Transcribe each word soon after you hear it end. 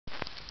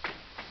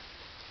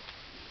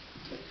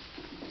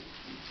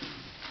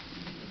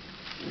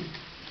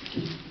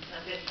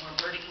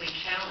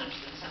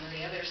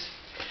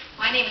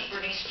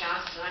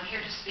and I'm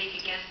here to speak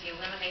against the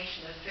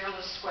elimination of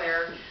Fareless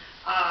Square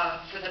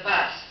for the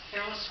bus.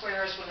 Fareless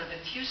Square is one of the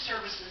few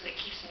services that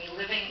keeps me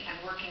living and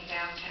working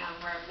downtown,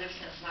 where I've lived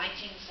since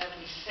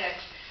 1976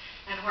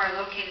 and where I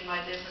located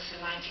my business in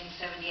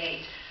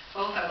 1978.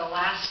 Both are the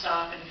last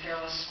stop in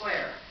Fareless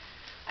Square.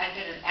 I've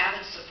been an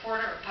avid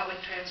supporter of public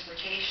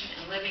transportation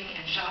and living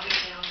and shopping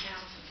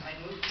downtown since I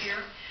moved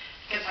here,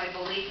 because I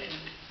believe in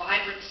a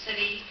vibrant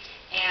city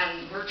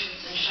and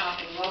merchants and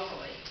shopping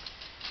locally.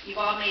 You've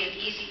all made it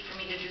easy for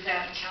me to do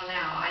that until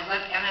now. I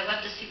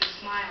love to see the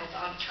smiles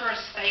on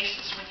tourists'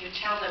 faces when you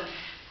tell them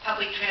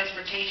public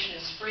transportation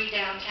is free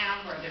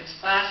downtown, whether it's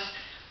bus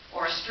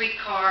or a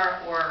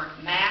streetcar or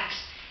Max.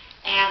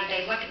 And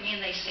they look at me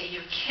and they say,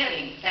 "You're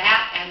kidding.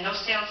 That and no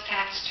sales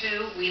tax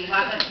too? We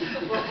love it.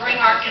 We'll bring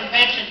our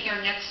convention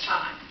here next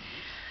time."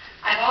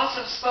 I've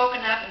also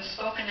spoken up and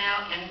spoken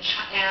out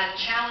and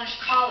challenged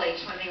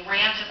colleagues when they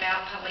rant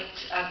about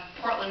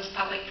Portland's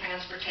public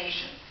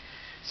transportation.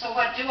 So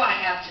what do I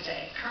have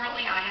today?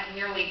 Currently, I have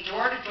nearly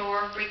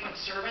door-to-door frequent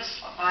service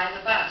by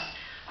the bus.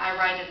 I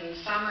ride it in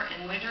the summer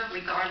and winter,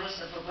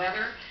 regardless of the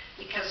weather,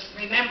 because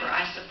remember,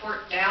 I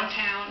support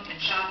downtown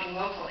and shopping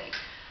locally.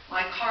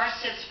 My car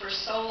sits for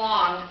so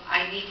long,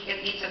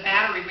 it needs a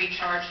battery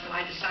recharge when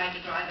I decide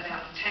to drive it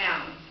out of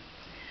town.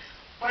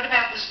 What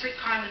about the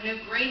streetcar on the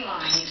new Green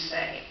Line, you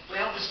say?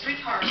 Well, the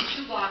streetcar is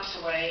 2 blocks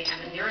away,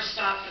 and the nearest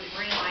stop for the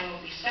Green Line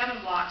will be 7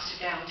 blocks to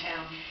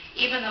downtown,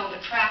 even though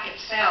the track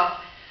itself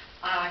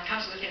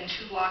comes within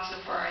 2 blocks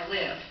of where I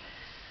live.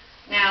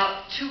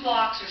 Now, 2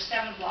 blocks or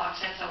 7 blocks,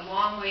 that's a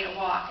long way to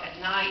walk at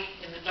night,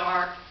 in the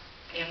dark,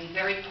 in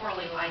very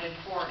poorly lighted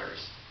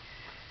corridors.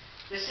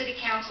 The City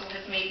Council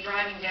has made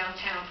driving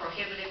downtown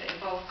prohibitive in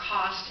both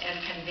cost and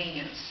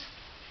convenience.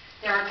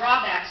 There are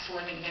drawbacks to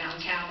living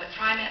downtown, but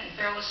TriMet and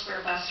Fareless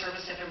Square bus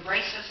service have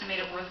embraced us and made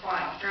it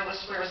worthwhile.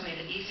 Fareless Square has made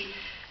it easy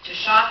to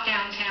shop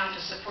downtown,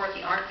 to support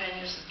the art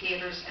venues, the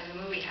theaters, and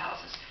the movie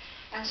houses.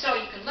 And so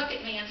you can look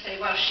at me and say,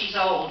 "Well, she's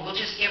old. We'll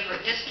just give her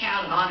a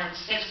discount and honored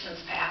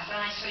citizens pass." And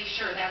I say,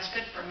 "Sure, that's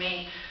good for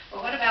me.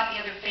 But what about the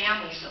other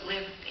families that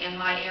live in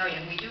my area?"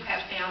 And we do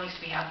have families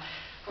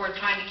who are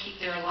trying to keep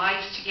their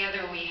lives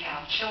together. We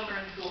have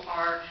children who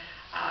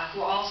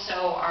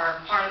also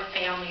are part of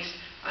families,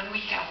 and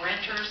we have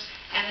renters,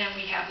 and then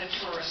we have the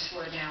tourists who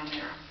are down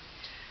there.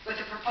 With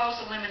the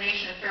proposed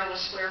elimination of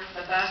Fareless Square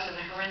for the bus and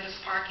the horrendous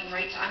parking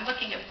rates, I'm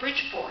looking at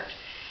Bridgeport.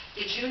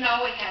 Did you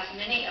know it has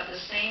many of the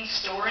same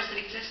stores that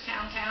exist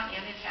downtown,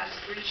 and it has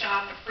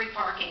free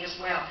parking as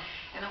well?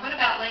 And then what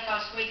about Lake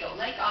Oswego?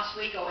 Lake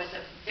Oswego is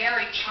a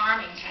very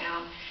charming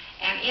town,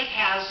 and it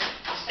has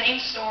the same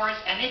stores,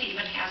 and it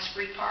even has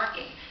free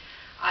parking.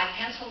 I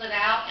penciled it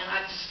out, and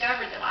I've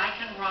discovered that I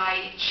can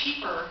ride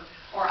cheaper,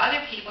 or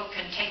other people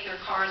can take their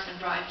cars and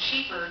drive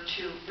cheaper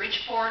to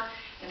Bridgeport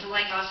and to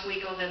Lake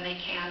Oswego than they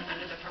can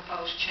under the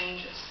proposed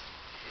changes.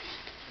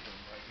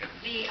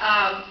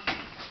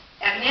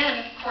 And then,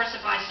 of course,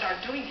 if I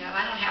start doing that,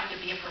 I don't have to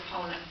be a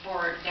proponent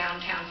for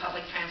downtown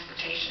public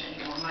transportation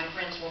anymore. My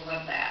friends will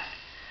love that.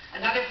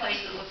 Another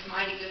place that looks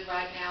mighty good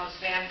right now is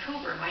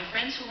Vancouver. My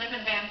friends who live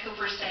in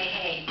Vancouver say,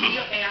 "Hey, we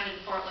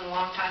abandoned Portland a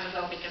long time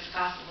ago because the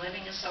cost of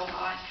living is so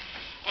high,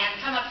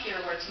 and come up here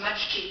where it's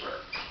much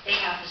cheaper." They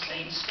have the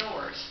same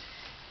stores.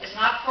 It's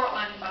not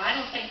Portland, but I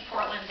don't think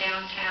Portland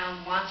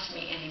downtown wants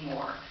me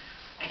anymore.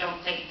 I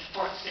don't think the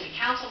Portland City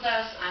Council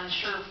does. I'm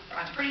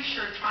pretty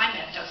sure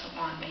TriMet doesn't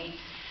want me.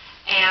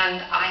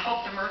 And I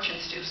hope the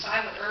merchants do. So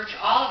I would urge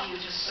all of you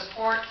to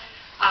support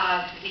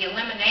the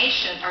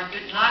elimination, or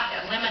not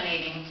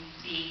eliminating,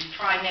 the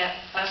TriMet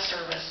bus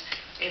service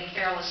in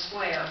Fareless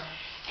Square.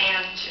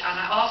 And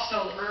I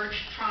also urge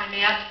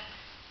TriMet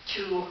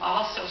to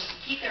also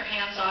keep their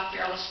hands off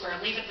Fareless Square,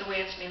 leave it the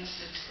way it's been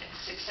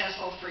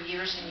successful for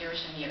years and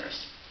years and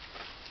years.